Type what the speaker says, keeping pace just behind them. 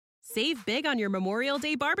Save big on your Memorial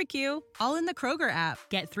Day barbecue, all in the Kroger app.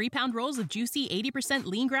 Get 3-pound rolls of juicy 80%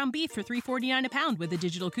 lean ground beef for $3.49 a pound with a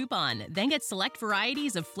digital coupon. Then get select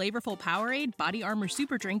varieties of flavorful Powerade, Body Armor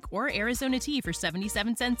Super Drink, or Arizona tea for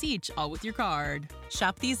 77 cents each, all with your card.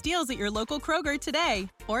 Shop these deals at your local Kroger today,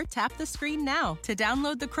 or tap the screen now to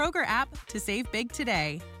download the Kroger app to save big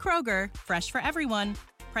today. Kroger, fresh for everyone.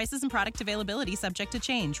 Prices and product availability subject to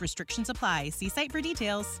change. Restrictions apply. See site for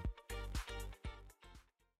details.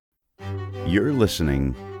 You're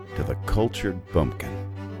listening to The Cultured Bumpkin,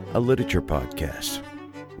 a literature podcast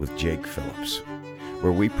with Jake Phillips,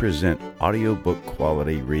 where we present audiobook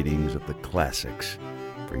quality readings of the classics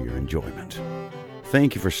for your enjoyment.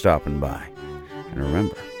 Thank you for stopping by. And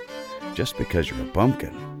remember, just because you're a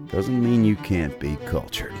bumpkin doesn't mean you can't be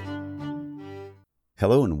cultured.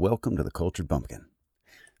 Hello and welcome to The Cultured Bumpkin.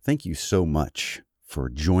 Thank you so much for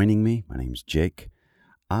joining me. My name's Jake.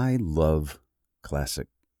 I love classic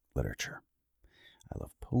literature. I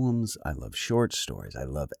love poems. I love short stories. I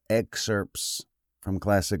love excerpts from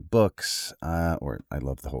classic books, or I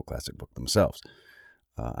love the whole classic book themselves.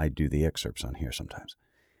 I do the excerpts on here sometimes.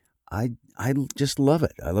 I just love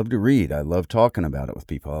it. I love to read. I love talking about it with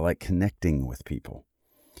people. I like connecting with people.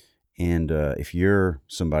 And if you're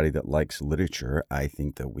somebody that likes literature, I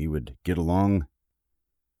think that we would get along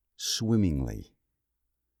swimmingly.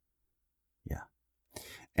 Yeah.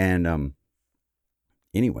 And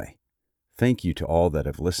anyway, thank you to all that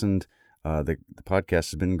have listened. The podcast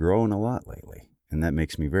has been growing a lot lately, and that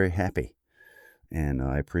makes me very happy. And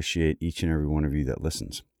I appreciate each and every one of you that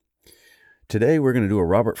listens. Today we're going to do a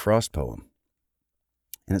Robert Frost poem,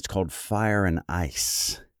 and it's called Fire and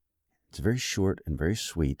Ice. It's very short and very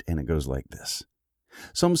sweet, and it goes like this.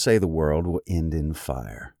 Some say the world will end in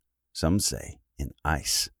fire. Some say in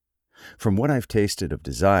ice. From what I've tasted of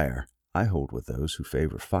desire, I hold with those who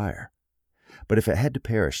favor fire. But if it had to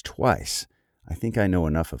perish twice, I think I know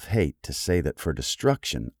enough of hate to say that for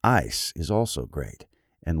destruction, ice is also great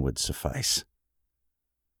and would suffice.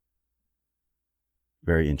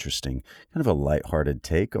 Very interesting. Kind of a lighthearted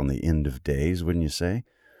take on the end of days, wouldn't you say?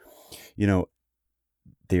 You know,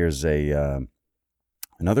 there's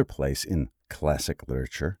another place in classic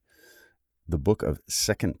literature, the book of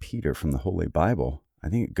 2 Peter from the Holy Bible. I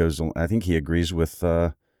think he agrees with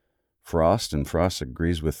Frost, and Frost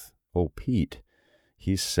agrees with old Pete.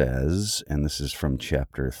 He says, and this is from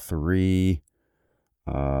chapter 3,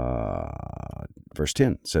 verse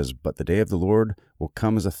 10, says, "But the day of the Lord will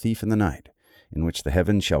come as a thief in the night, in which the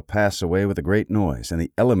heavens shall pass away with a great noise, and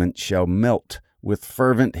the elements shall melt with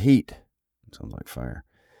fervent heat." Sounds like fire.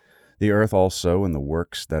 "The earth also and the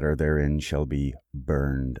works that are therein shall be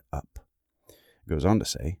burned up." It goes on to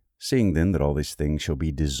say, "Seeing then that all these things shall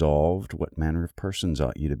be dissolved, what manner of persons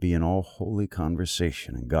ought you to be in all holy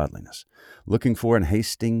conversation and godliness, looking for and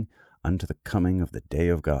hasting unto the coming of the day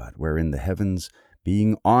of God, wherein the heavens,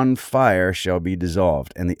 being on fire, shall be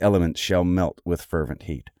dissolved, and the elements shall melt with fervent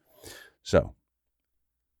heat." So,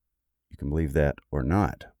 you can believe that or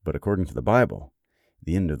not, but according to the Bible,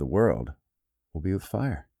 the end of the world will be with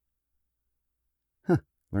fire.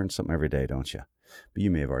 Learn something every day, don't you? But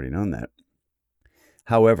you may have already known that.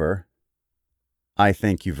 However, I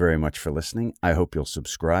thank you very much for listening. I hope you'll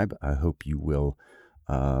subscribe. I hope you will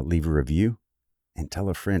leave a review and tell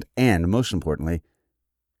a friend. And most importantly,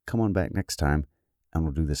 come on back next time and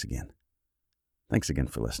we'll do this again. Thanks again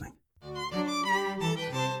for listening.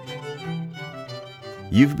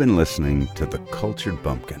 You've been listening to The Cultured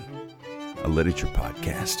Bumpkin, a literature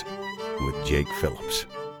podcast with Jake Phillips.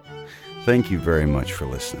 Thank you very much for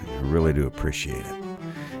listening. I really do appreciate it.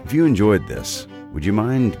 If you enjoyed this, would you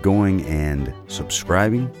mind going and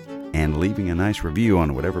subscribing and leaving a nice review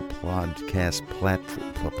on whatever podcast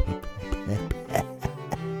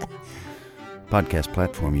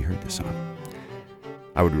platform you heard this on?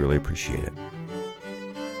 I would really appreciate it.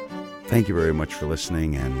 Thank you very much for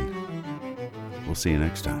listening, and we'll see you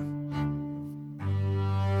next time.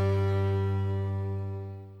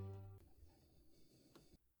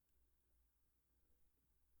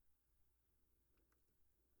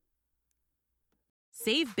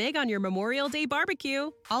 Save big on your Memorial Day barbecue,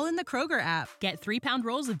 all in the Kroger app. Get 3-pound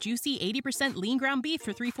rolls of juicy 80% lean ground beef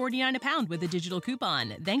for $3.49 a pound with a digital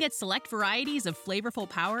coupon. Then get select varieties of flavorful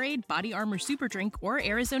Powerade, Body Armor Super Drink, or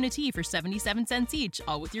Arizona tea for 77 cents each,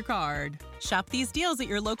 all with your card. Shop these deals at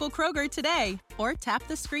your local Kroger today, or tap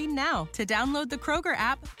the screen now to download the Kroger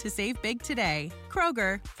app to save big today.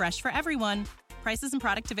 Kroger, fresh for everyone. Prices and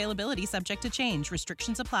product availability subject to change.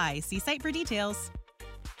 Restrictions apply. See site for details.